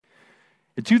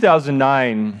In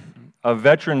 2009, a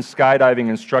veteran skydiving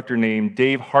instructor named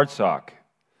Dave Hartsock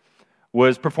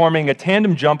was performing a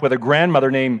tandem jump with a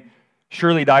grandmother named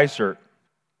Shirley Dysart.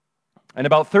 And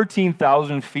about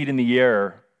 13,000 feet in the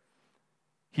air,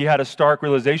 he had a stark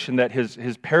realization that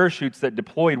his parachutes that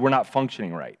deployed were not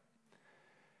functioning right.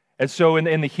 And so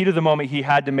in the heat of the moment, he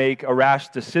had to make a rash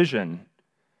decision.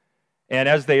 And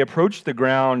as they approached the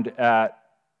ground at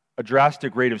a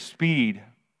drastic rate of speed,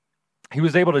 he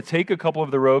was able to take a couple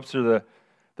of the ropes or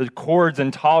the cords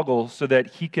and toggle so that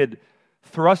he could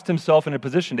thrust himself in a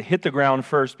position to hit the ground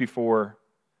first before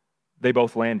they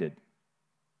both landed.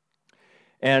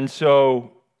 And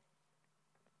so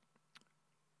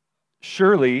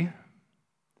Shirley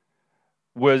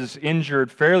was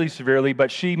injured fairly severely,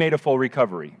 but she made a full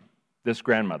recovery, this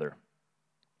grandmother.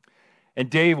 And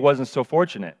Dave wasn't so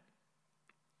fortunate.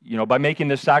 By making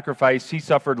this sacrifice, he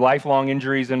suffered lifelong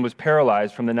injuries and was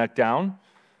paralyzed from the neck down,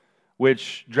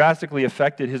 which drastically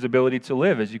affected his ability to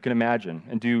live, as you can imagine,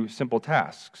 and do simple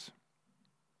tasks.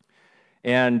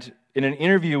 And in an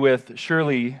interview with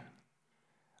Shirley,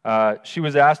 she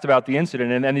was asked about the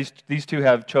incident, and then these two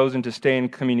have chosen to stay in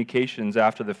communications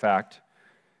after the fact.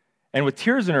 And with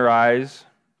tears in her eyes,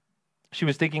 she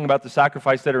was thinking about the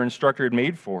sacrifice that her instructor had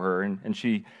made for her, and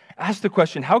she asked the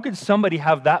question, how could somebody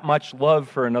have that much love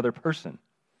for another person?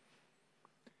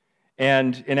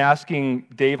 And in asking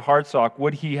Dave Hartsock,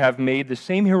 would he have made the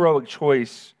same heroic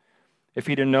choice if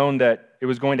he'd have known that it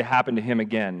was going to happen to him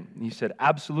again? And he said,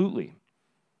 absolutely.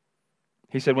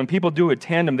 He said, when people do a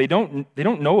tandem, they don't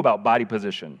know about body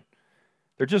position.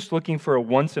 They're just looking for a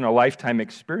once-in-a-lifetime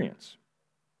experience.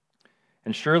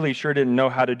 And Shirley sure didn't know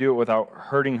how to do it without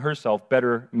hurting herself.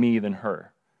 Better me than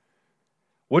her.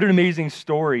 What an amazing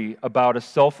story about a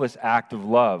selfless act of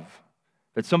love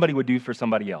that somebody would do for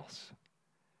somebody else.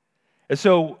 And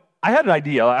so I had an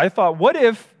idea. I thought, what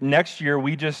if next year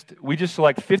we just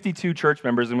select 52 church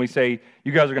members and we say,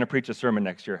 you guys are going to preach a sermon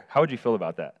next year? How would you feel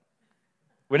about that?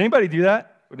 Would anybody do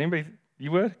that?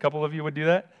 You would? A couple of you would do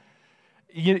that?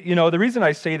 The reason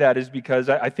I say that is because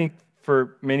I think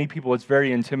for many people it's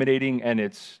very intimidating, and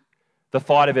it's the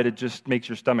thought of it just makes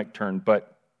your stomach turn.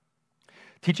 But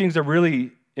teaching is a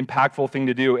really impactful thing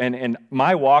to do, and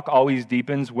my walk always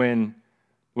deepens when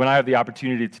I have the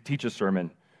opportunity to teach a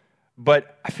sermon.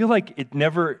 But I feel like it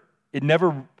never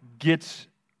gets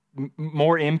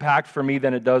more impact for me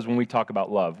than it does when we talk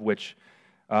about love, which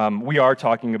we are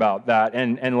talking about that.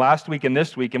 And last week and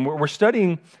this week, and we're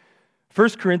studying 1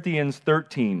 Corinthians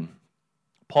 13,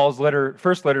 Paul's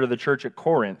first letter to the church at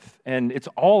Corinth. And it's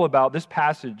all about, this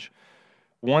passage,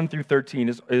 1 through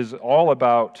 13, is all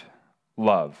about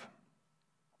love.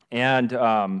 And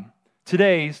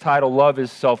today's title, Love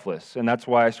is Selfless, and that's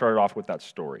why I started off with that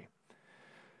story.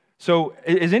 So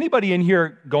is anybody in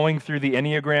here going through the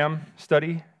Enneagram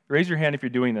study? Raise your hand if you're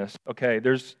doing this. Okay,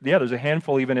 there's a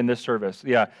handful even in this service.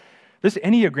 Yeah, this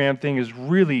Enneagram thing is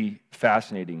really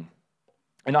fascinating.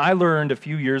 And I learned a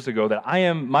few years ago that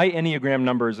my Enneagram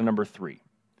number is a number 3.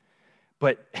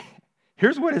 But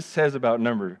here's what it says about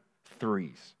number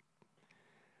 3s.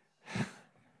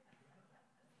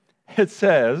 It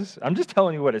says, I'm just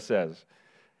telling you what it says.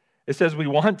 It says we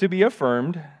want to be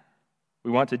affirmed,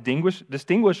 we want to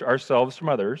distinguish ourselves from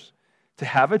others, to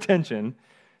have attention,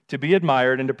 to be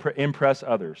admired, and to impress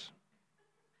others.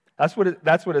 That's what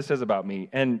it says about me.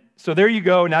 And so there you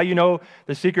go. Now you know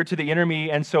the secret to the inner me.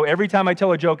 And so every time I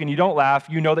tell a joke and you don't laugh,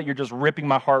 you know that you're just ripping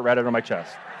my heart right out of my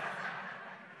chest.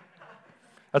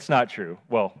 That's not true.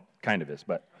 Well, kind of is,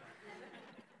 but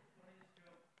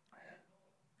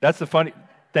that's the funny.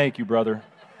 Thank you, brother.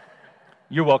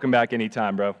 You're welcome back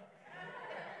anytime, bro.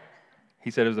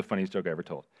 He said it was the funniest joke I ever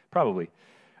told. Probably.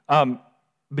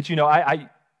 But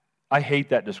I hate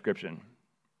that description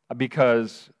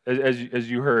because,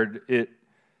 as you heard, it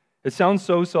sounds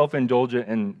so self-indulgent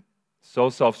and so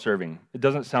self-serving. It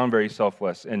doesn't sound very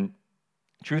selfless. And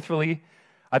truthfully,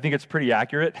 I think it's pretty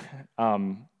accurate,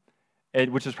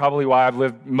 which is probably why I've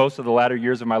lived most of the latter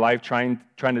years of my life trying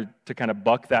to kind of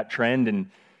buck that trend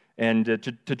and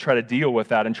to try to deal with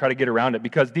that and try to get around it,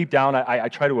 because deep down I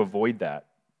try to avoid that.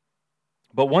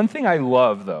 But one thing I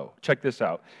love, though, check this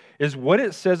out, is what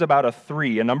it says about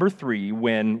a number 3,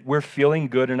 when we're feeling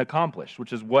good and accomplished,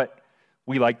 which is what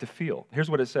we like to feel. Here's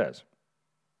what it says.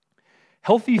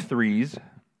 Healthy 3s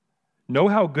know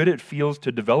how good it feels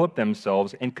to develop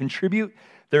themselves and contribute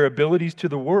their abilities to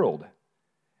the world,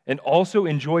 and also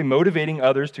enjoy motivating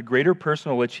others to greater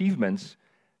personal achievements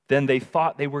than they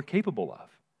thought they were capable of.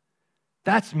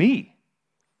 That's me.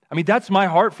 I mean, that's my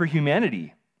heart for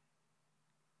humanity.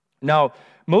 Now,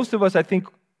 most of us, I think,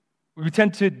 we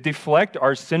tend to deflect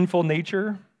our sinful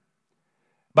nature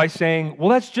by saying, well,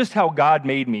 that's just how God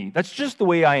made me. That's just the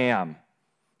way I am.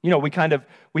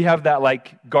 We have that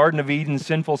like Garden of Eden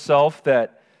sinful self,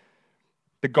 that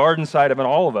the garden side of it,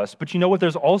 all of us. But you know what?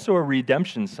 There's also a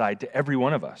redemption side to every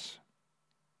one of us.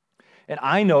 And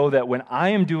I know that when I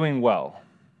am doing well,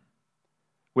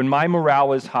 when my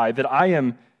morale is high, that I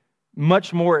am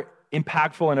much more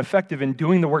impactful and effective in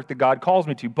doing the work that God calls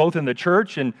me to, both in the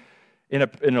church and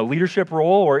in a leadership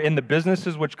role, or in the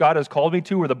businesses which God has called me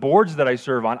to, or the boards that I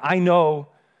serve on. I know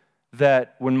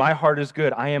that when my heart is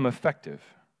good, I am effective.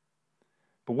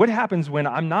 But what happens when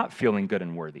I'm not feeling good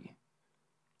and worthy?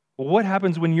 Well, what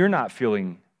happens when you're not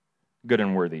feeling good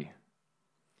and worthy?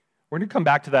 We're going to come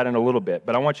back to that in a little bit,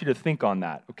 but I want you to think on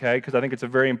that, okay? Because I think it's a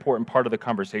very important part of the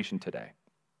conversation today.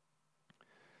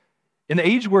 In the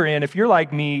age we're in, if you're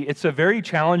like me, it's a very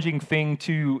challenging thing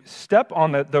to step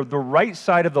on the right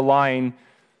side of the line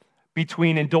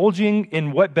between indulging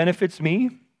in what benefits me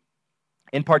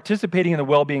and participating in the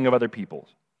well-being of other people.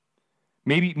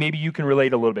 Maybe you can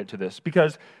relate a little bit to this,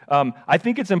 because I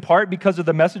think it's in part because of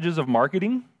the messages of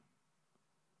marketing.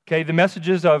 Okay, the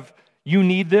messages of, you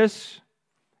need this,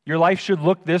 your life should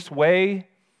look this way,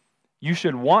 you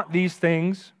should want these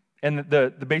things, and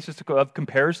the basis of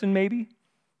comparison maybe,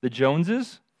 the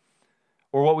Joneses,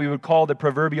 or what we would call the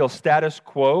proverbial status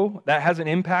quo, that has an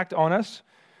impact on us.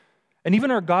 And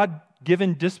even our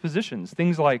God-given dispositions,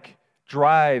 things like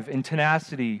drive and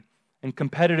tenacity and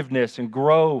competitiveness and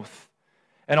growth,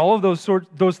 and all of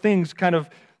those things kind of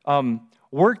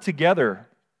work together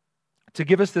to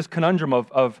give us this conundrum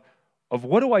of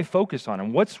what do I focus on,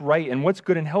 and what's right, and what's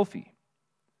good and healthy.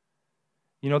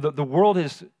 You know, the world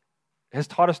has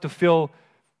taught us to feel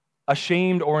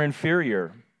ashamed or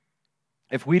inferior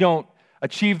if we don't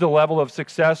achieve the level of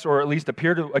success, or at least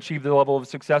appear to achieve the level of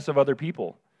success of other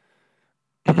people.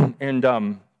 And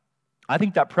I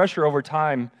think that pressure over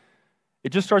time, it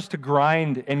just starts to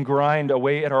grind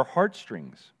away at our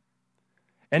heartstrings.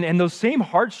 And those same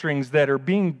heartstrings that are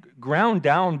being ground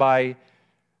down by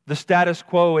the status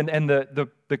quo and the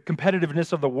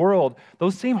competitiveness of the world,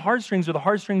 those same heartstrings are the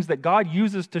heartstrings that God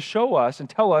uses to show us and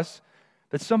tell us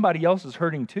that somebody else is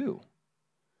hurting too.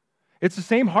 It's the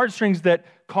same heartstrings that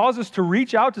cause us to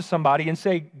reach out to somebody and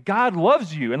say, God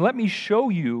loves you, and let me show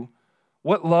you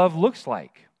what love looks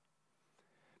like.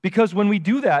 Because when we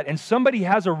do that, and somebody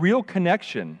has a real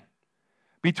connection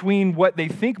between what they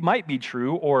think might be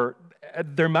true, or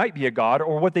there might be a God,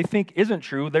 or what they think isn't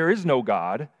true, there is no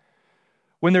God,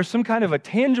 when there's some kind of a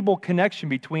tangible connection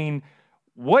between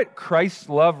what Christ's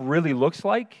love really looks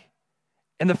like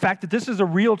and the fact that this is a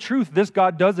real truth, this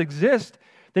God does exist,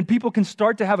 then people can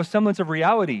start to have a semblance of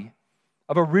reality,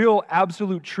 of a real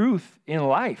absolute truth in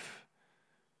life.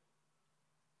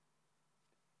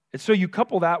 And so you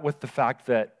couple that with the fact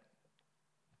that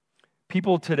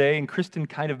people today, and Kristen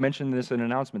kind of mentioned this in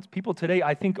announcements, people today,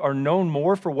 I think, are known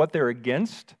more for what they're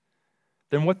against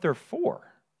than what they're for.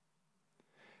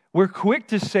 We're quick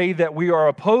to say that we are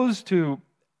opposed to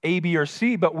A, B, or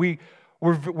C, but we're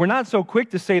not so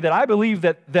quick to say that I believe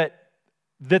that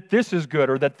this is good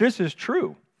or that this is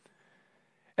true.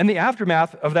 And the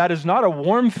aftermath of that is not a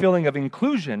warm feeling of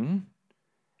inclusion,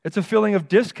 it's a feeling of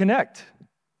disconnect.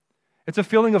 It's a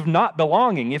feeling of not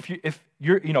belonging. If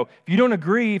you don't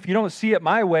agree, if you don't see it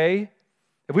my way,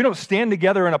 if we don't stand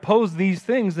together and oppose these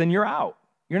things, then you're out.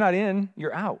 You're not in,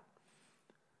 you're out.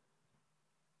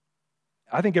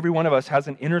 I think every one of us has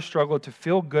an inner struggle to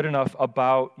feel good enough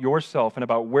about yourself and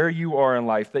about where you are in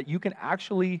life that you can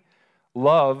actually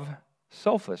love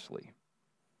selflessly.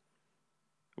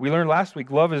 We learned last week,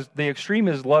 the extreme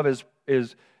is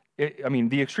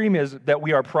that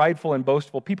we are prideful and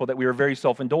boastful people, that we are very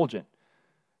self-indulgent.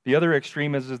 The other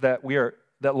extreme is that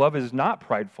that love is not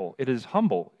prideful, it is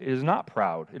humble, it is not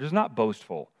proud, it is not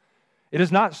boastful. It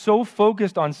is not so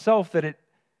focused on self that it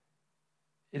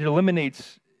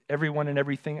eliminates everyone and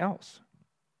everything else.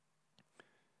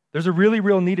 There's a really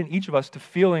real need in each of us to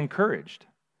feel encouraged.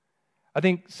 I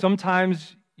think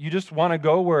sometimes you just want to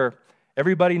go where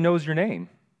everybody knows your name,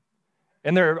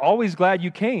 and they're always glad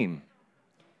you came.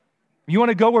 You want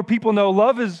to go where people know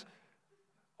love is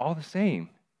all the same.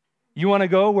 You want to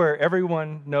go where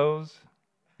everyone knows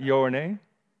your name?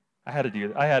 I had to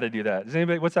do that. Does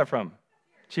anybody? What's that from?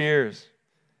 Cheers.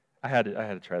 I had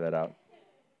to try that out.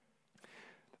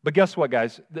 But guess what,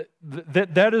 guys?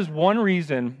 That is one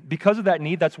reason, because of that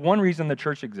need, that's one reason the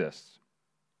church exists.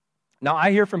 Now,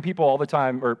 I hear from people all the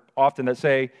time, or often, that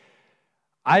say,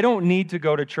 I don't need to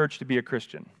go to church to be a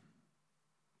Christian.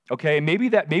 Okay, maybe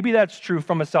that's true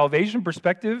from a salvation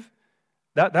perspective.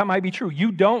 That might be true.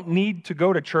 You don't need to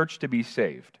go to church to be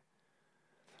saved.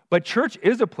 But church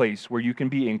is a place where you can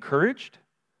be encouraged,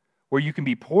 where you can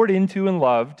be poured into and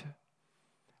loved,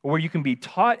 or where you can be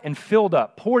taught and filled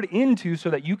up, poured into so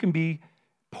that you can be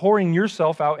pouring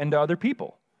yourself out into other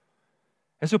people.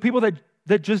 And so people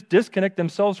that just disconnect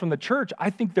themselves from the church, I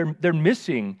think they're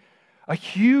missing a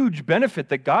huge benefit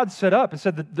that God set up and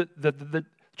said that the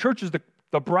church is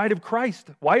the bride of Christ.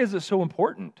 Why is it so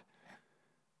important?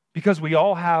 Because we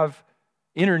all have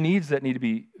inner needs that need to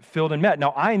be filled and met.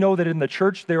 Now, I know that in the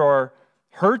church there are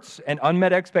hurts and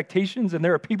unmet expectations, and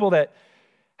there are people that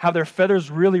have their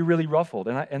feathers really, really ruffled.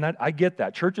 And I get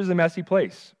that. Church is a messy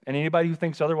place, and anybody who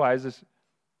thinks otherwise is,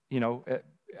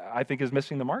 I think is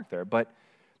missing the mark there. But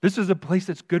this is a place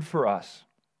that's good for us.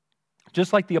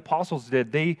 Just like the apostles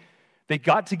did. They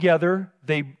got together,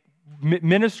 they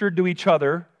ministered to each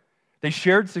other, they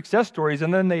shared success stories,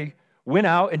 and then they went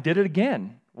out and did it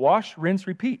again. Wash, rinse,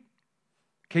 repeat.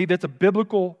 Okay, that's a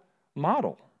biblical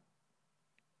model.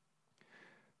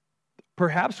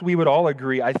 Perhaps we would all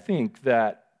agree, I think,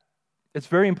 that it's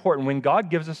very important when God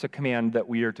gives us a command that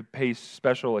we are to pay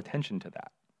special attention to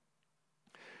that.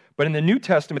 But in the New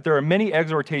Testament, there are many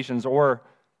exhortations, or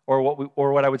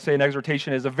what I would say an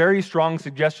exhortation is a very strong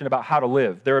suggestion about how to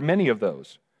live. There are many of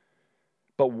those.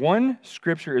 But one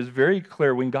scripture is very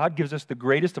clear when God gives us the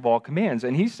greatest of all commands,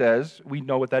 and he says, we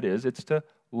know what that is, it's to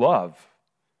love.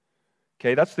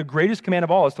 Okay, that's the greatest command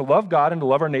of all, is to love God and to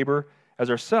love our neighbor as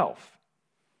ourselves.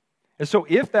 And so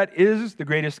if that is the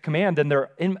greatest command, then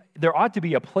there ought to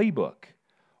be a playbook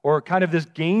or kind of this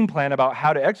game plan about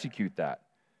how to execute that.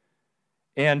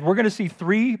 And we're going to see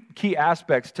three key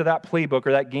aspects to that playbook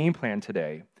or that game plan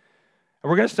today. And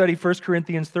we're going to study 1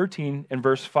 Corinthians 13 and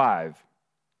verse 5.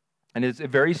 And it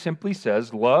very simply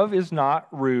says, love is not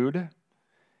rude,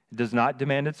 it does not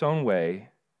demand its own way,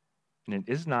 and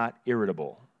it is not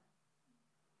irritable.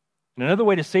 And another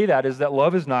way to say that is that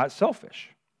love is not selfish.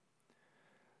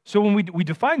 So when we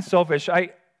define selfish, I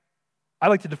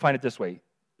like to define it this way.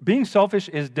 Being selfish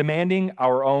is demanding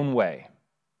our own way.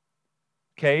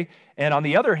 Okay? And on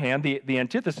the other hand, the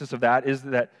antithesis of that is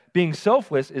that being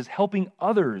selfless is helping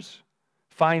others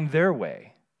find their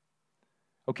way.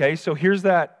 Okay? So here's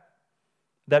that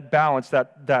balance,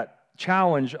 that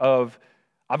challenge of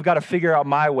I've got to figure out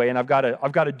my way and I've got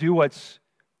to do what's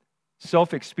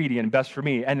self-expedient and best for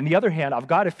me. And on the other hand, I've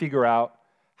got to figure out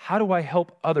how do I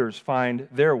help others find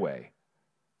their way,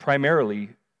 primarily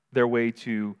their way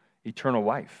to eternal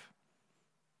life.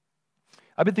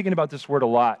 I've been thinking about this word a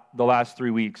lot the last 3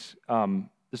 weeks,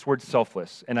 this word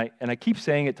selfless, and I keep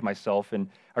saying it to myself, and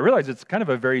I realize it's kind of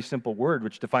a very simple word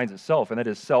which defines itself, and that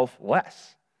is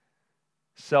selfless.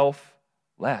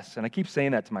 Selfless. And I keep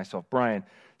saying that to myself, Brian,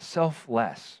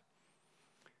 selfless.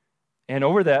 And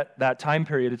over that time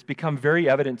period, it's become very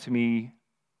evident to me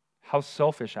how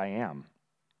selfish I am.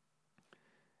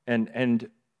 And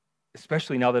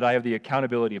especially now that I have the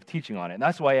accountability of teaching on it. And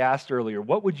that's why I asked earlier,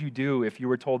 what would you do if you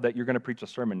were told that you're going to preach a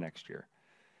sermon next year?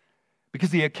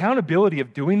 Because the accountability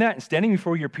of doing that and standing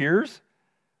before your peers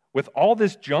with all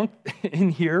this junk in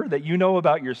here that you know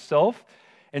about yourself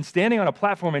and standing on a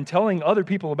platform and telling other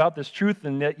people about this truth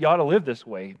and that you ought to live this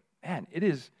way, man, it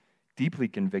is deeply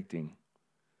convicting.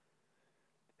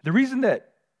 The reason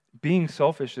that being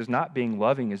selfish is not being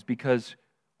loving is because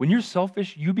when you're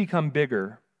selfish, you become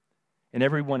bigger and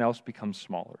everyone else becomes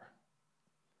smaller.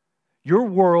 Your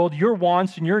world, your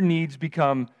wants and your needs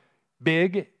become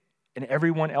big, and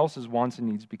everyone else's wants and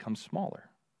needs become smaller.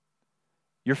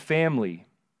 Your family,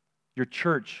 your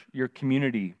church, your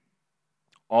community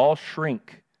all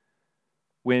shrink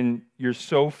when you're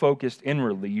so focused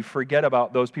inwardly. You forget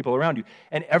about those people around you.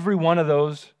 And every one of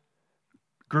those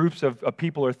groups of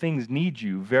people or things need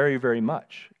you very, very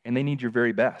much, and they need your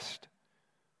very best.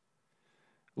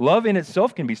 Love in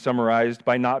itself can be summarized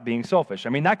by not being selfish. I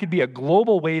mean, that could be a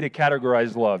global way to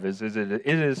categorize love, it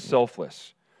is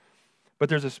selfless. But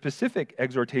there's a specific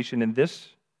exhortation in this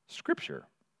scripture.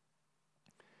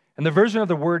 And the version of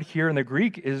the word here in the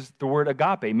Greek is the word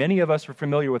agape. Many of us are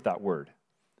familiar with that word.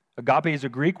 Agape is a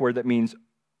Greek word that means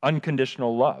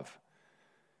unconditional love.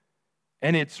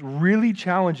 And it's really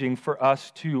challenging for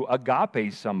us to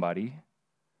agape somebody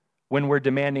when we're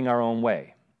demanding our own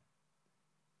way.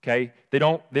 Okay? They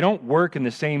don't work in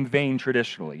the same vein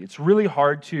traditionally. It's really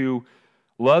hard to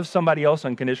love somebody else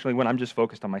unconditionally when I'm just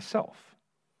focused on myself.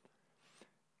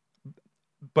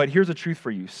 But here's the truth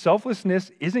for you.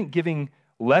 Selflessness isn't giving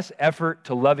less effort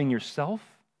to loving yourself.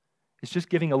 It's just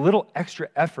giving a little extra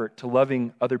effort to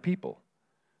loving other people.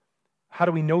 How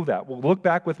do we know that? Well, look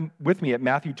back with me at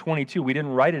Matthew 22. We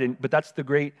didn't write it in, but that's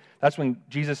when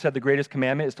Jesus said the greatest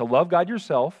commandment is to love God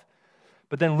yourself.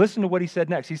 But then listen to what he said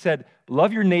next. He said,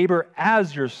 love your neighbor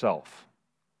as yourself.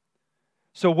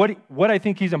 So what I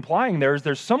think he's implying there is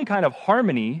there's some kind of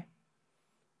harmony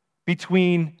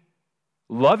between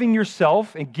loving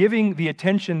yourself and giving the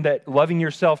attention that loving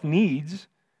yourself needs,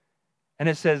 and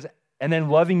it says, and then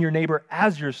loving your neighbor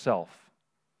as yourself.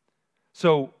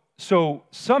 So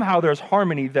somehow there's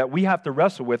harmony that we have to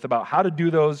wrestle with about how to do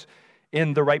those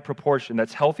in the right proportion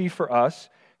that's healthy for us,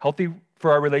 healthy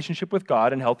for our relationship with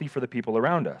God, and healthy for the people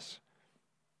around us.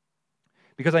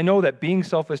 Because I know that being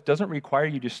selfless doesn't require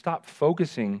you to stop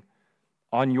focusing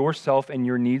on yourself and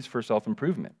your needs for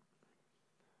self-improvement.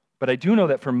 But I do know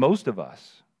that for most of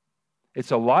us,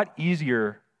 it's a lot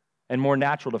easier and more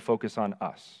natural to focus on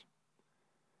us.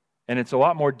 And it's a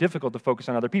lot more difficult to focus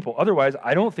on other people. Otherwise,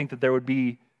 I don't think that there would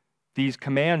be these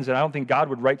commands, and I don't think God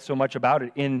would write so much about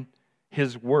it in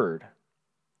His Word.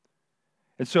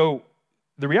 And so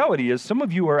the reality is some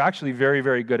of you are actually very,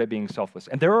 very good at being selfless.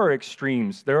 And there are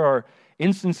extremes. There are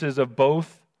instances of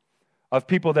both, of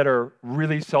people that are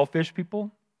really selfish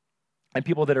people and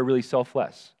people that are really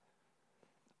selfless.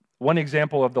 One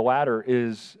example of the latter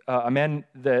is a man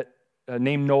that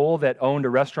named Noel that owned a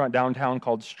restaurant downtown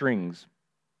called Strings.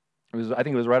 I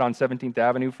think it was right on 17th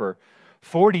Avenue for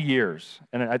 40 years.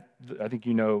 And I think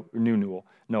you knew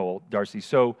Noel, Darcy.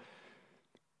 So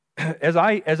as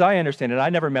I understand it, I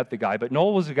never met the guy, but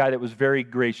Noel was a guy that was very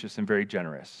gracious and very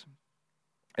generous.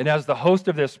 And as the host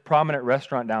of this prominent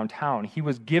restaurant downtown, he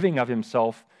was giving of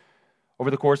himself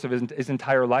over the course of his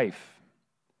entire life.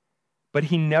 But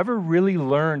he never really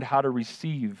learned how to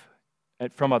receive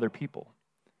it from other people.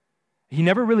 He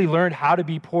never really learned how to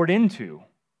be poured into.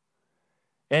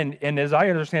 And as I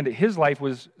understand it, his life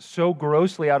was so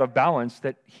grossly out of balance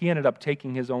that he ended up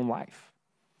taking his own life.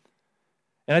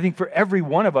 And I think for every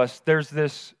one of us, there's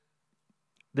this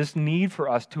need for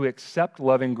us to accept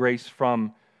love and grace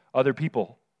from other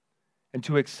people and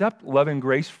to accept love and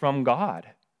grace from God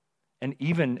and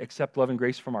even accept love and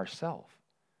grace from ourselves.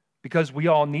 Because we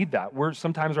all need that. We're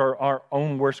sometimes our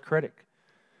own worst critic.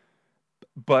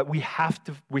 But we have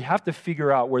to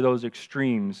figure out where those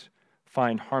extremes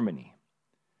find harmony.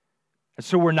 And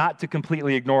so we're not to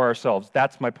completely ignore ourselves.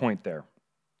 That's my point there.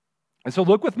 And so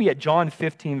look with me at John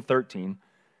 15:13.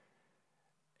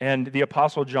 And the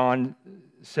Apostle John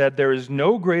said, "There is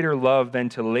no greater love than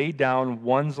to lay down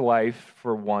one's life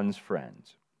for one's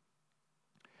friends."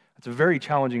 It's a very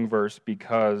challenging verse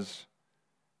because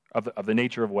of the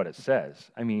nature of what it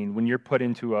says. I mean, when you're put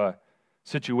into a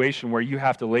situation where you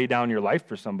have to lay down your life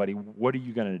for somebody, what are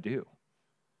you going to do?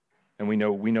 And we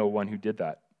know one who did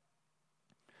that.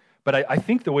 But I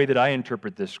think the way that I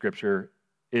interpret this scripture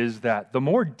is that the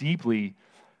more deeply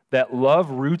that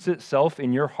love roots itself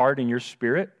in your heart and your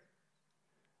spirit,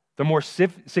 the more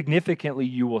significantly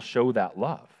you will show that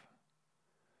love.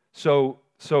 So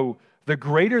the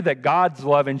greater that God's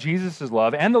love and Jesus'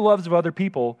 love and the loves of other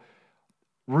people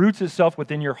roots itself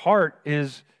within your heart,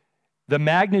 is the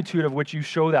magnitude of which you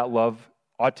show that love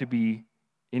ought to be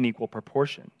in equal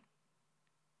proportion.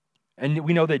 And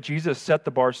we know that Jesus set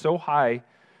the bar so high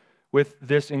with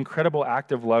this incredible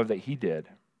act of love that he did.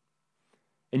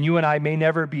 And you and I may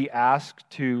never be asked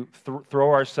to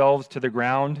throw ourselves to the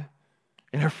ground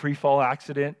in a free fall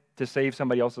accident to save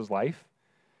somebody else's life.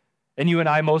 And you and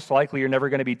I most likely are never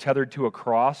going to be tethered to a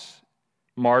cross,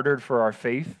 martyred for our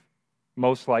faith,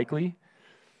 most likely.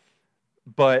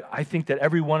 But I think that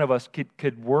every one of us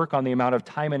could work on the amount of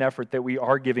time and effort that we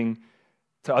are giving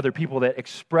to other people that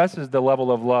expresses the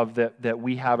level of love that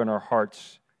we have in our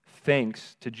hearts,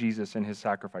 thanks to Jesus and his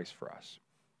sacrifice for us.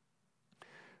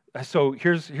 So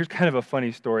here's kind of a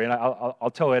funny story, and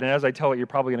I'll tell it. And as I tell it, you're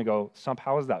probably going to go, "Sump,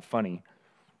 how is that funny?"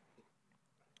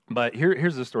 But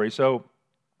here's the story. So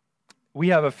we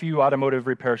have a few automotive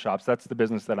repair shops. That's the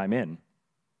business that I'm in.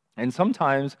 And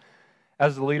sometimes,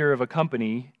 as the leader of a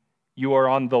company, you are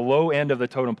on the low end of the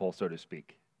totem pole, so to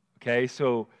speak. Okay,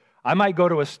 so I might go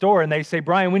to a store and they say,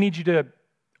 "Brian, we need you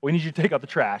to take out the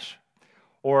trash,"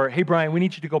 or, "Hey, Brian, we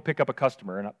need you to go pick up a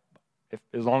customer." And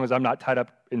as long as I'm not tied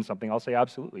up in something, I'll say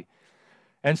absolutely.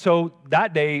 And so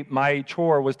that day, my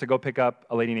chore was to go pick up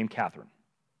a lady named Catherine.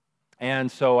 And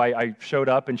so I showed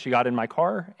up, and she got in my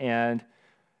car, and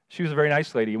she was a very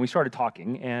nice lady, and we started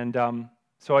talking. And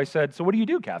so I said, "So what do you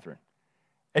do, Catherine?"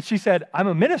 And she said, "I'm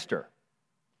a minister."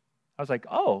 I was like,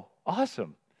 "Oh,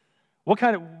 awesome. What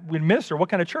kind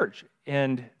of church?"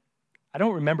 And I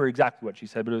don't remember exactly what she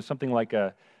said, but it was something like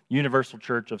a universal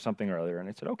church of something or other. And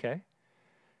I said, "Okay."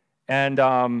 And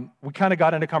we kind of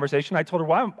got into conversation. I told her,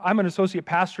 "Well, I'm an associate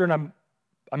pastor, and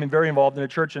I'm very involved in a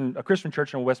Christian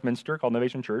church in Westminster called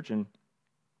Novation Church." And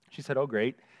she said, "Oh,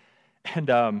 great."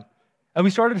 And we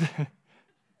started,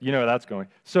 you know where that's going.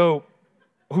 So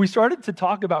we started to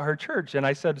talk about her church, and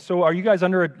I said, so are you guys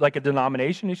under a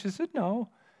denomination? And she said, no.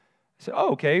 I said,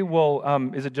 oh, okay,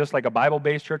 well, is it just like a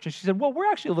Bible-based church? And she said, well,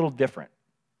 we're actually a little different.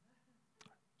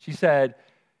 She said,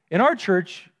 in our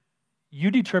church,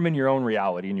 you determine your own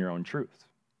reality and your own truth.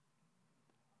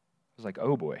 I was like,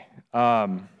 oh boy.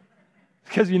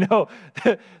 Because,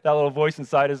 that little voice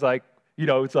inside is like,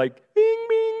 it's like, bing,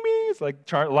 bing, bing. It's like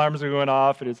alarms are going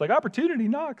off, and it's like, opportunity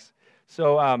knocks.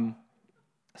 So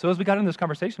as we got into this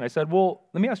conversation, I said, well,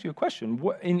 let me ask you a question.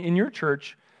 In your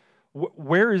church,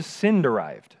 where is sin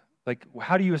derived? Like,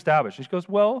 how do you establish? And she goes,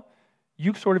 well,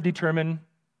 you sort of determine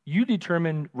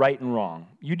right and wrong.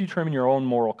 You determine your own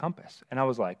moral compass. And I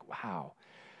was like, wow.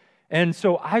 And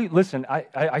so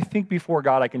I think before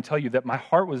God, I can tell you that my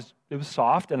heart was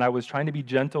soft, and I was trying to be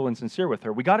gentle and sincere with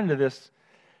her. We got into this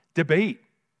debate.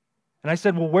 And I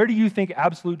said, well, where do you think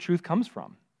absolute truth comes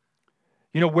from?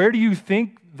 Where do you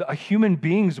think a human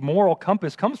being's moral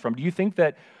compass comes from? Do you think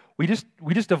that we just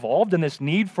evolved and this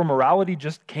need for morality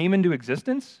just came into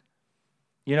existence?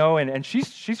 And she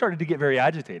started to get very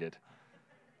agitated.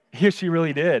 Yeah, she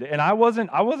really did. And I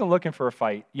wasn't looking for a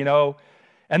fight,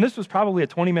 And this was probably a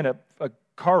 20-minute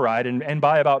car ride, and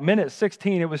by about minute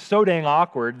 16, it was so dang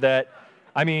awkward that,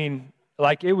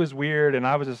 it was weird, and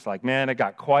I was just like, man, it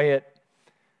got quiet.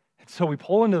 And so we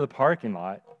pull into the parking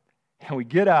lot, and we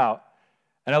get out,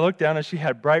 and I looked down, and she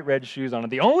had bright red shoes on.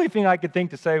 And the only thing I could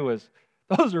think to say was,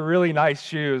 those are really nice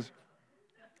shoes.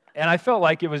 And I felt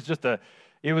like it was just a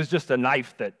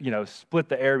knife that, split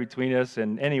the air between us.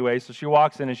 And anyway, so she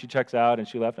walks in and she checks out and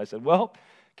she left. I said, well,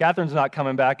 Catherine's not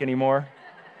coming back anymore.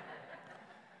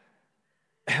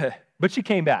 But she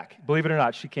came back. Believe it or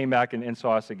not, she came back and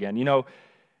saw us again.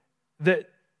 The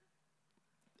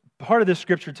part of this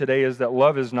scripture today is that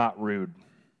love is not rude.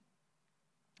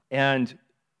 And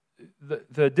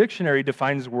the dictionary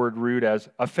defines the word rude as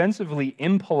offensively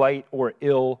impolite or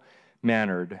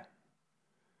ill-mannered.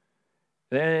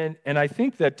 And I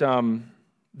think that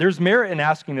there's merit in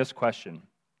asking this question.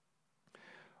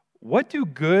 What do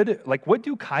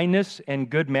kindness and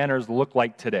good manners look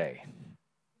like today?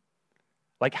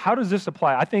 Like, how does this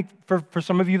apply? I think for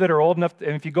some of you that are old enough,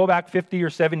 and if you go back 50 or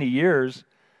 70 years,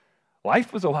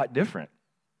 life was a lot different.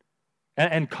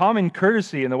 And common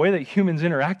courtesy and the way that humans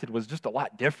interacted was just a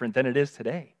lot different than it is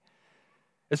today.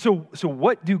 And so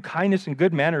what do kindness and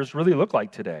good manners really look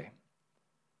like today?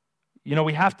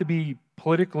 We have to be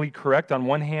politically correct on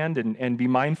one hand and be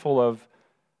mindful of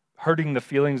hurting the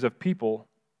feelings of people.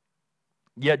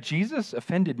 Yet Jesus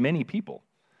offended many people.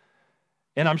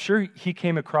 And I'm sure he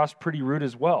came across pretty rude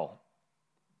as well.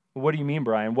 What do you mean,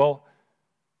 Brian? Well,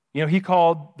 he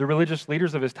called the religious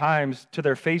leaders of his times to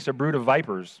their face a brood of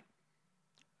vipers.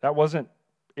 That wasn't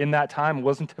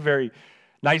a very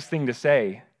nice thing to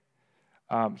say.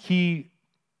 He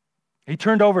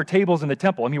turned over tables in the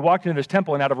temple. He walked into this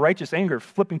temple and out of righteous anger,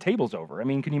 flipping tables over.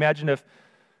 Can you imagine if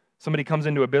somebody comes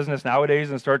into a business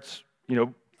nowadays and starts,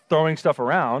 throwing stuff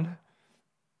around?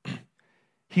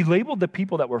 He labeled the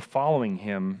people that were following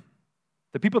him,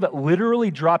 the people that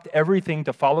literally dropped everything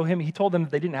to follow him, he told them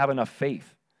that they didn't have enough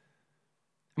faith.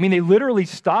 They literally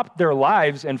stopped their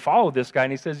lives and followed this guy,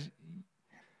 and he says,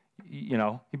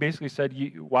 he basically said,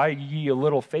 why ye a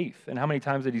little faith? And how many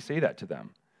times did he say that to them?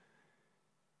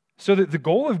 So the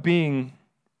goal of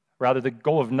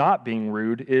not being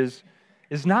rude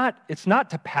it's not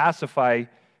to pacify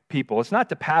people. It's not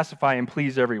to pacify and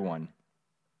please everyone.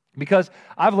 Because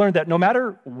I've learned that no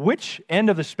matter which end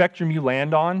of the spectrum you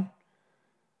land on,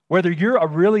 whether you're a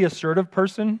really assertive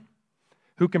person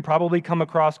who can probably come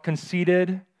across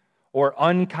conceited or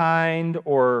unkind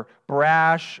or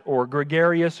brash or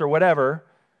gregarious or whatever,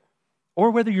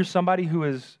 or whether you're somebody who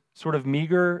is sort of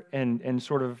meager and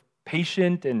sort of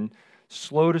patient and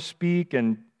slow to speak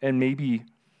and maybe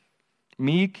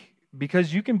meek,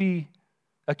 because you can be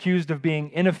accused of being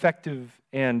ineffective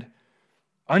and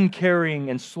uncaring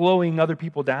and slowing other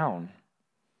people down.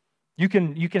 You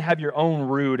can have your own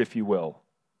rude, if you will.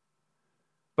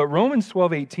 But Romans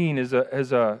 12:18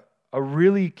 is a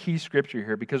really key scripture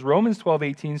here, because Romans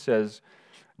 12:18 says,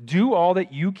 do all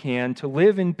that you can to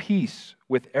live in peace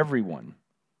with everyone.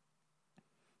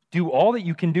 Do all that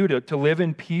you can do to live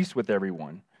in peace with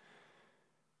everyone.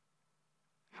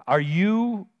 Are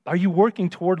you working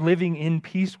toward living in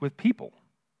peace with people?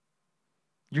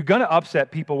 You're going to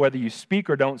upset people whether you speak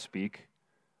or don't speak,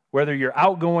 whether you're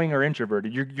outgoing or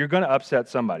introverted. You're going to upset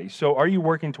somebody. So are you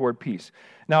working toward peace?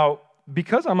 Now,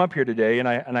 because I'm up here today and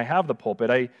I have the pulpit,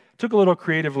 I took a little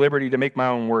creative liberty to make my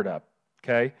own word up,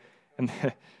 okay?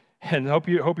 And hope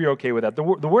you're okay with that. The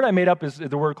word I made up is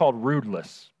the word called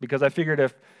rudeless, because I figured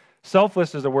if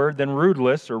selfless is a word, then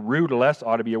rudeless or rudeless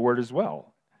ought to be a word as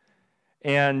well.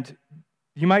 And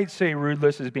you might say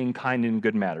rudeless is being kind and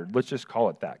good-mannered. Let's just call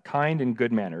it that, kind and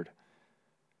good-mannered.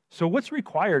 So what's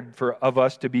required of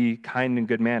us to be kind and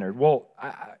good-mannered? Well,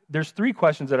 there's 3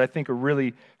 questions that I think are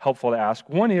really helpful to ask.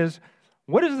 One is,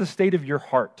 what is the state of your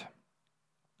heart?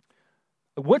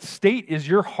 What state is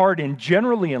your heart in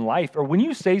generally in life? Or when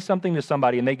you say something to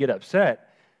somebody and they get upset,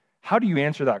 how do you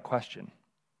answer that question?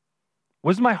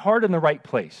 Was my heart in the right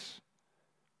place?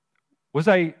 Was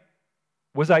I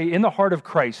in the heart of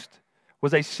Christ?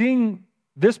 Was I seeing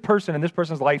this person and this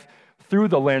person's life through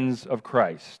the lens of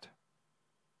Christ?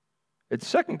 The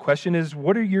second question is,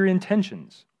 what are your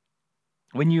intentions?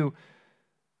 When you're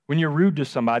rude to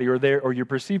somebody or you're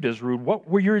perceived as rude, what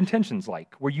were your intentions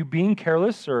like? Were you being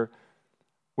careless, or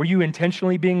were you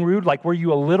intentionally being rude? Like, were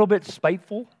you a little bit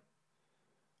spiteful?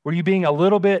 Were you being a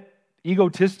little bit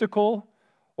egotistical?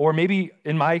 Or maybe,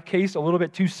 in my case, a little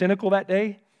bit too cynical that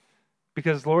day?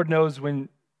 Because Lord knows when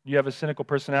you have a cynical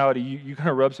personality, you kind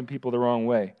of rub some people the wrong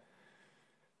way.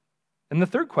 And the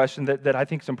third question that I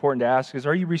think is important to ask is,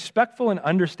 are you respectful and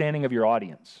understanding of your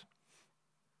audience?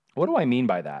 What do I mean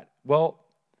by that? Well,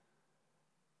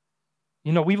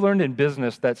 we've learned in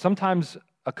business that sometimes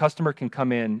a customer can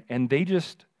come in and they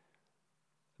just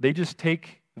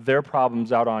take their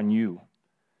problems out on you.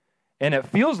 And it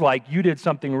feels like you did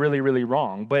something really, really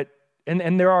wrong.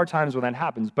 And there are times when that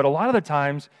happens. But a lot of the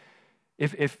times,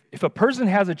 if a person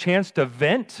has a chance to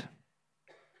vent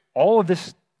all of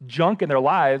this junk in their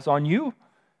lives on you,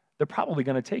 they're probably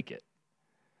going to take it.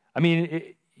 I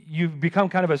mean, you've become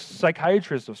kind of a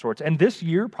psychiatrist of sorts. And this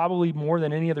year, probably more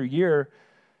than any other year,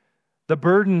 the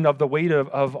burden of the weight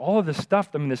of all of this stuff,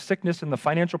 I mean, the sickness and the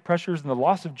financial pressures and the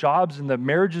loss of jobs and the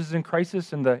marriages in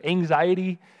crisis and the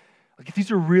anxiety, like,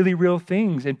 these are really real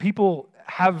things. And people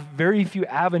have very few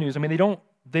avenues. I mean,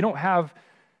 they don't have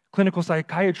clinical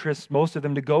psychiatrists, most of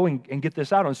them, to go and get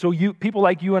this out on. So people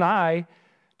like you and I,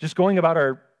 just going about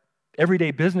our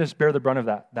everyday business, bear the brunt of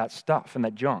that stuff and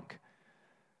that junk.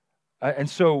 And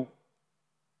so,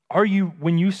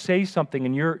 when you say something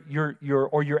and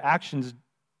your actions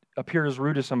appear as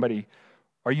rude to somebody,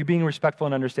 are you being respectful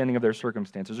and understanding of their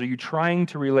circumstances? Are you trying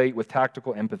to relate with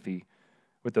tactical empathy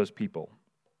with those people?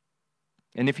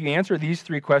 And if you answer these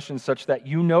 3 questions such that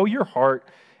you know your heart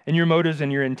and your motives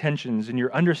and your intentions and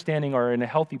your understanding are in a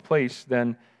healthy place,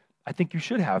 then I think you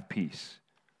should have peace.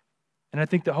 And I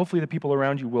think that hopefully the people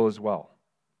around you will as well.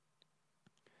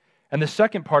 And the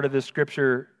second part of this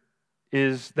scripture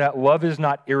is that love is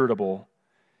not irritable.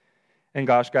 And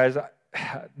gosh, guys,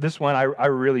 this one I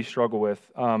really struggle with.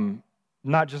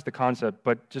 Not just the concept,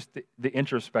 but just the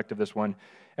introspect of this one.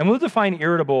 And we'll define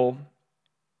irritable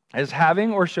as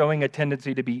having or showing a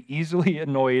tendency to be easily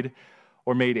annoyed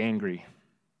or made angry.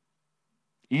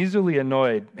 Easily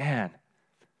annoyed, man,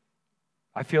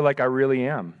 I feel like I really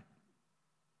am.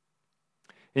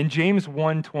 In James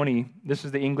 1:20, this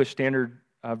is the English Standard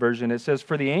Version, it says,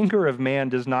 "For the anger of man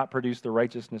does not produce the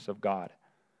righteousness of God."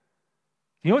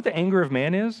 You know what the anger of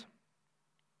man is?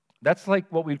 That's like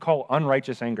what we'd call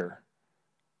unrighteous anger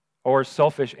or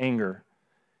selfish anger.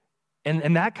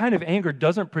 And that kind of anger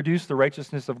doesn't produce the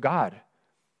righteousness of God.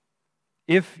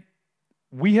 If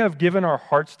we have given our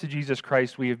hearts to Jesus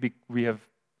Christ, we have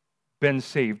been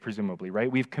saved, presumably,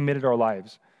 right? We've committed our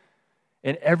lives.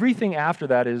 And everything after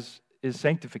that is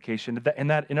sanctification. And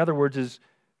that, in other words, is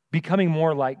becoming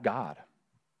more like God,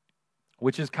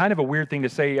 which is kind of a weird thing to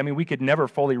say. I mean, we could never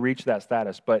fully reach that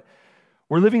status, but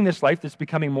we're living this life that's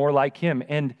becoming more like Him.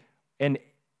 And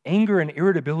anger and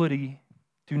irritability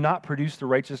do not produce the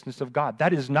righteousness of God.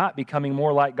 That is not becoming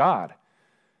more like God.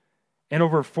 And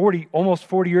over almost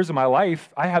 40 years of my life,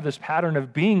 I have this pattern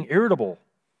of being irritable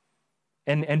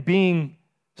and being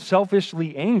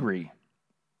selfishly angry.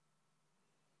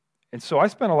 And so I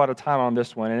spent a lot of time on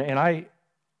this one, and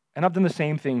I've done the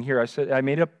same thing here. I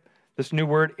made up this new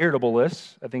word,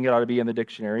 irritableness. I think it ought to be in the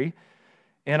dictionary.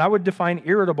 And I would define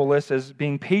irritableness as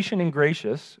being patient and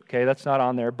gracious. Okay, that's not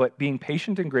on there, but being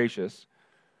patient and gracious.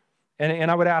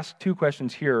 And I would ask 2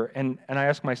 questions here, and I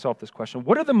ask myself this question.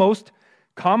 What are the most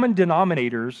common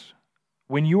denominators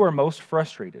when you are most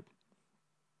frustrated?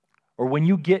 Or when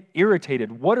you get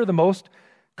irritated, what are the most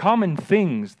common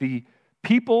things, the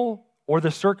people or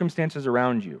the circumstances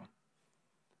around you?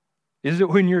 Is it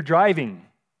when you're driving?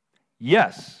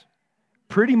 Yes.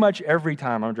 Pretty much every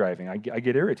time I'm driving, I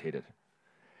get irritated.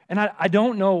 And I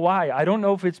don't know why. I don't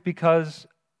know if it's because,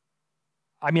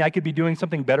 I could be doing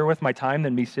something better with my time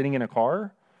than me sitting in a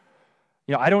car.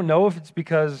 I don't know if it's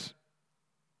because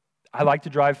I like to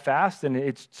drive fast and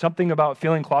it's something about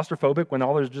feeling claustrophobic when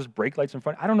all there's just brake lights in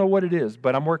front. I don't know what it is,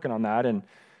 but I'm working on that, and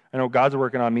I know God's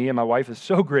working on me, and my wife is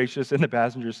so gracious in the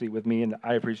passenger seat with me, and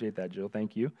I appreciate that, Jill.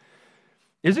 Thank you.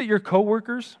 Is it your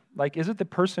coworkers? Like, is it the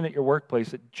person at your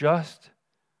workplace that just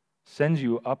sends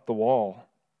you up the wall?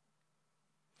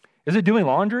 Is it doing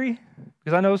laundry?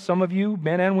 Because I know some of you,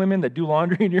 men and women, that do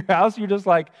laundry in your house, you're just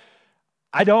like,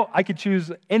 I could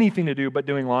choose anything to do but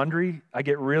doing laundry. I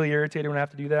get really irritated when I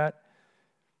have to do that.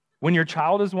 When your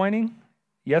child is whining,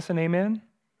 yes and amen.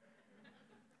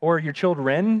 Or your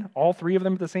children, all three of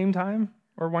them at the same time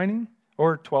are whining.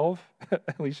 Or 12,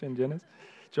 Alicia and Janice,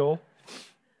 Joel.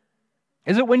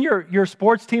 Is it when your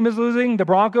sports team is losing, the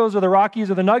Broncos or the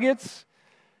Rockies or the Nuggets?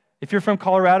 If you're from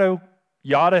Colorado,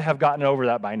 you ought to have gotten over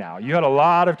that by now. You had a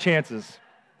lot of chances.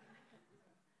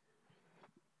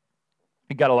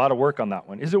 You got a lot of work on that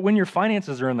one. Is it when your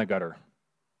finances are in the gutter?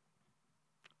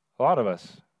 A lot of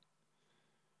us.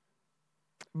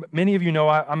 Many of you know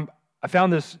I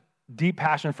found this deep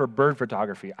passion for bird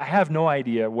photography. I have no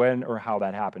idea when or how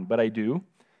that happened, but I do.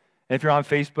 And if you're on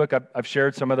Facebook, I've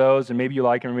shared some of those, and maybe you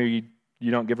like them, maybe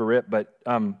you don't give a rip. But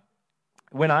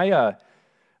when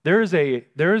there is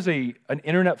an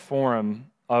internet forum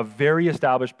of very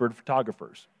established bird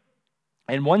photographers,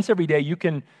 and once every day you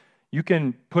can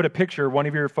put a picture, one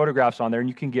of your photographs on there, and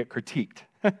you can get critiqued.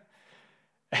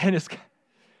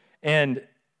 and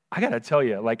I got to tell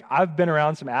you, like, I've been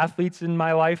around some athletes in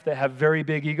my life that have very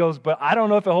big egos, but I don't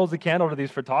know if it holds a candle to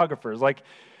these photographers. Like,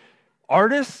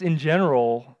 artists in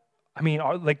general, I mean,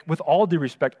 like, with all due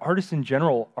respect, artists in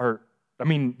general are, I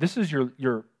mean, this is your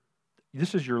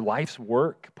life's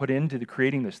work put into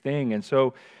creating this thing. And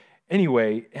so,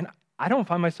 anyway, and I don't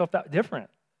find myself that different.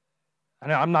 I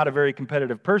know I'm not a very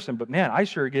competitive person, but man, I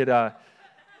sure get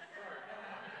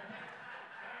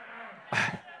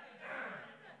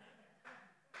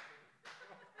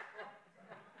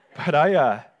But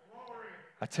I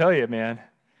tell you, man,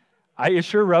 it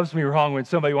sure rubs me wrong when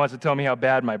somebody wants to tell me how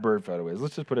bad my bird photo is.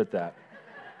 Let's just put it that.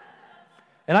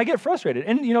 And I get frustrated.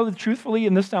 And, you know, truthfully,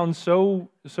 and this sounds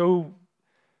so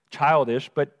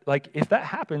childish, but, like, if that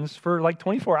happens for, like,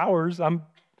 24 hours, I'm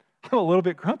a little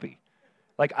bit grumpy.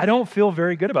 Like, I don't feel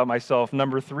very good about myself,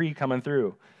 number 3 coming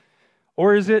through.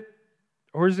 Or is it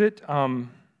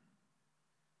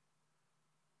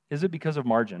because of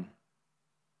margin?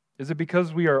 Is it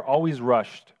because we are always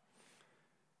rushed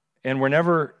and we're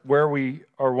never where we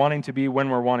are wanting to be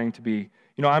when we're wanting to be?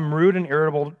 You know, I'm rude and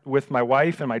irritable with my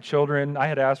wife and my children. I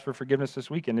had asked for forgiveness this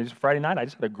weekend. It was Friday night. I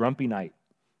just had a grumpy night.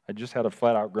 I just had a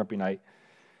flat-out grumpy night.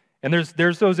 And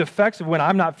there's those effects of when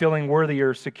I'm not feeling worthy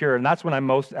or secure, and that's when I'm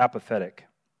most apathetic.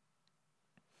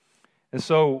 And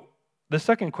so the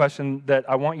second question that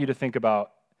I want you to think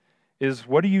about is,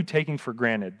 what are you taking for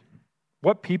granted?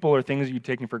 What people or things are you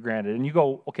taking for granted? And you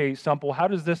go, okay, Stumple, how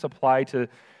does this apply to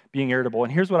being irritable?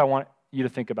 And here's what I want you to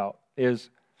think about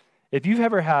is, if you've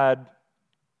ever had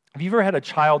a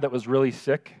child that was really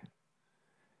sick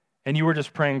and you were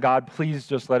just praying, God, please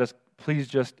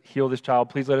just heal this child.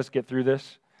 Please let us get through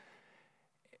this.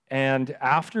 And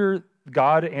after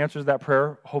God answers that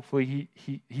prayer, hopefully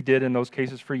he did in those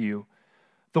cases for you,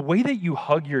 the way that you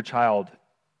hug your child,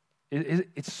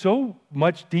 it's so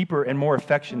much deeper and more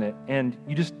affectionate, and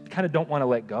you just kind of don't want to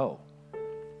let go.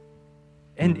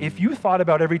 And if you thought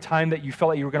about every time that you felt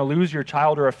like you were going to lose your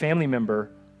child or a family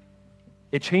member,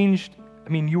 it changed. I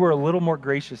mean, you were a little more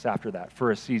gracious after that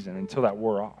for a season until that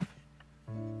wore off.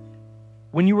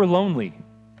 When you were lonely,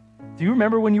 do you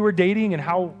remember when you were dating and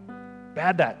how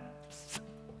bad that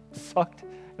sucked?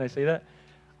 Can I say that?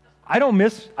 I don't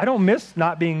miss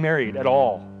not being married at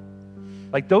all.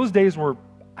 Like, those days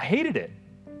I hated it.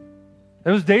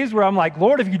 Those days where I'm like,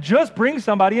 Lord, if you just bring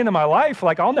somebody into my life,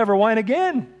 like, I'll never whine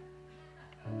again.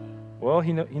 Well,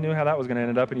 he knew how that was going to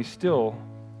end up, and he still.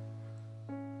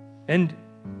 And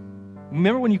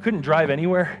remember when you couldn't drive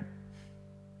anywhere?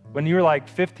 When you were like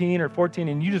 15 or 14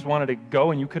 and you just wanted to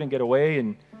go and you couldn't get away,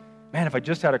 and man, if I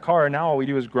just had a car, now all we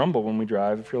do is grumble when we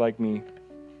drive, if you're like me.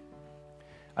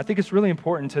 I think it's really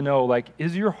important to know, like,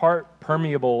 is your heart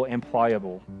permeable and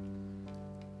pliable?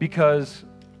 Because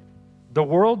the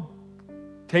world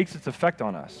takes its effect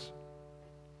on us,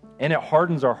 and it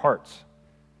hardens our hearts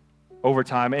over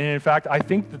time. And in fact, I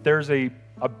think that there's a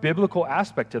biblical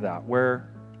aspect to that, where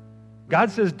God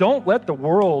says, don't let the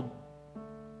world,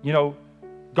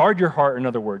 guard your heart, in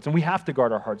other words. And we have to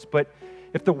guard our hearts. But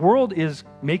if the world is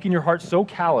making your heart so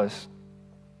callous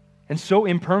and so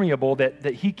impermeable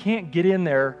that he can't get in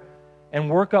there and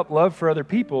work up love for other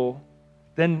people,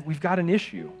 then we've got an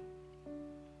issue.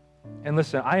 And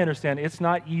listen, I understand it's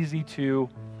not easy to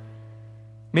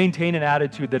maintain an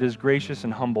attitude that is gracious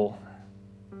and humble.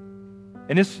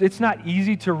 And it's not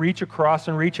easy to reach across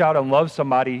and reach out and love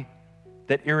somebody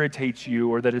that irritates you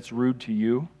or that it's rude to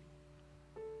you.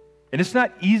 And it's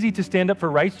not easy to stand up for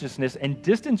righteousness and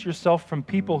distance yourself from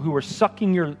people who are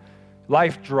sucking your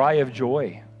life dry of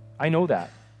joy. I know that.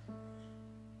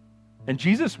 And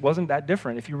Jesus wasn't that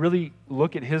different. If you really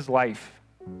look at his life,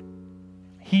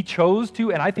 he chose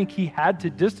to, and I think he had to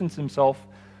distance himself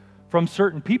from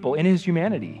certain people in his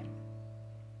humanity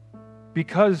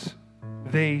because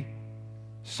they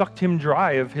sucked him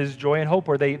dry of his joy and hope,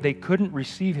 or they couldn't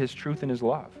receive his truth and his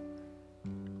love.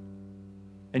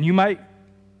 And you might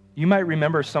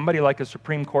remember somebody like a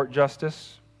Supreme Court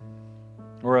justice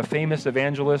or a famous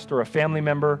evangelist or a family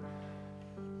member,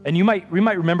 and we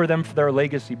might remember them for their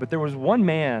legacy, but there was one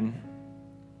man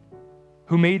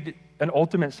who made an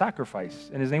ultimate sacrifice,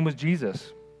 and his name was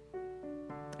Jesus.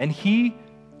 And he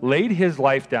laid his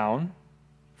life down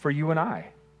for you and I.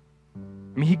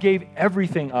 I mean, he gave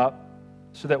everything up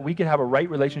so that we could have a right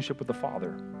relationship with the Father.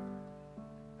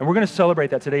 And we're going to celebrate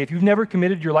that today. If you've never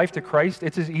committed your life to Christ,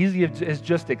 it's as easy as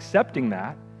just accepting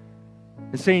that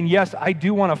and saying, yes, I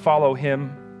do want to follow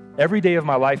him every day of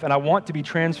my life, and I want to be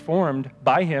transformed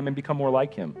by him and become more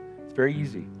like him. It's very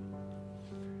easy.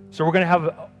 So we're going to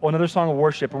have another song of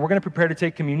worship, and we're going to prepare to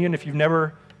take communion. If you've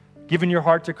never given your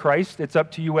heart to Christ, it's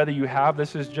up to you whether you have.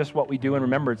 This is just what we do in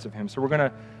remembrance of him. So we're going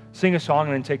to sing a song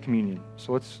and then take communion.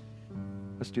 So let's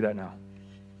do that now.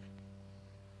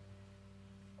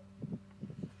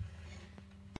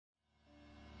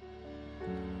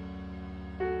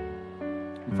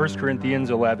 In 1 Corinthians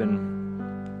 11,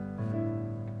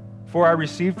 "For I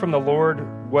received from the Lord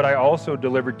what I also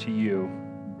delivered to you,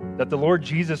 that the Lord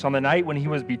Jesus, on the night when he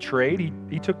was betrayed,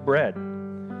 he took bread."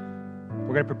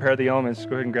 We're going to prepare the elements.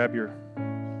 Go ahead and grab your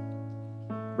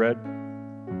bread.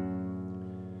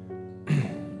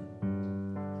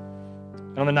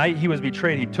 And on the night he was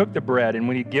betrayed, he took the bread, and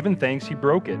when he'd given thanks, he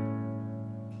broke it.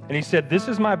 And he said, "This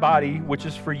is my body, which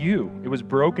is for you. It was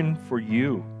broken for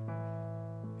you."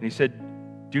 And he said,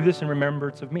 "Do this in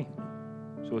remembrance of me."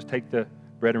 So let's take the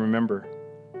bread and remember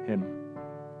him.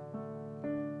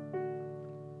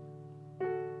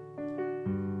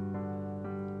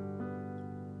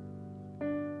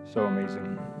 So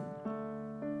amazing.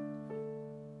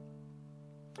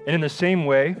 And in the same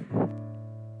way,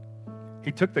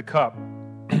 he took the cup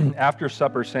after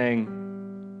supper, saying,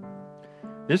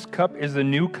 "This cup is the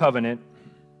new covenant,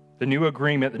 the new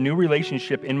agreement, the new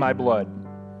relationship in my blood.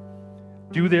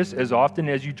 Do this as often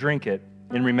as you drink it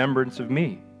in remembrance of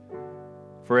me.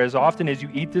 For as often as you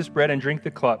eat this bread and drink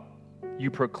the cup, you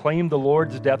proclaim the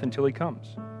Lord's death until he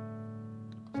comes."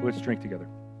 So let's drink together.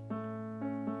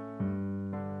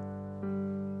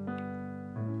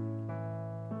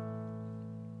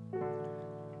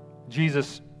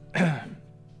 Jesus,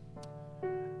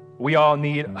 we all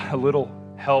need a little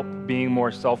help being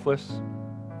more selfless,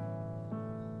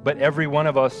 but every one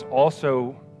of us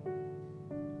also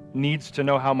needs to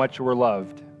know how much we're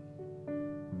loved.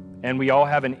 And we all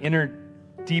have an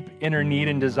deep inner need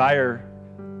and desire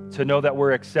to know that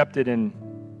we're accepted and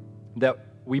that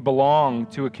we belong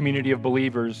to a community of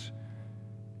believers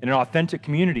in an authentic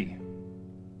community,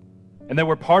 and that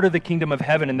we're part of the kingdom of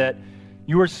heaven, and that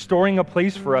you are storing a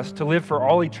place for us to live for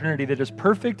all eternity that is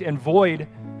perfect and void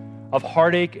of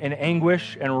heartache and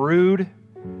anguish and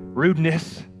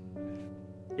rudeness,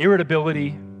 irritability,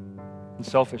 and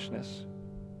selfishness.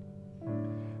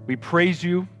 We praise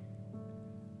you.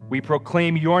 We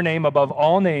proclaim your name above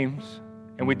all names,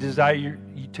 and we desire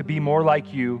to be more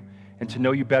like you and to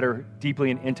know you better deeply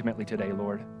and intimately today,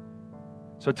 Lord.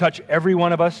 So touch every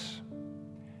one of us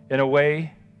in a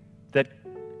way that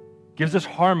gives us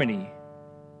harmony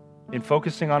in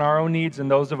focusing on our own needs and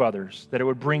those of others, that it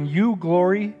would bring you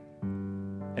glory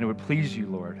and it would please you,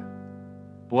 Lord.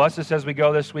 Bless us as we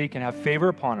go this week and have favor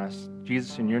upon us.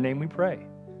 Jesus, in your name we pray.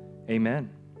 Amen.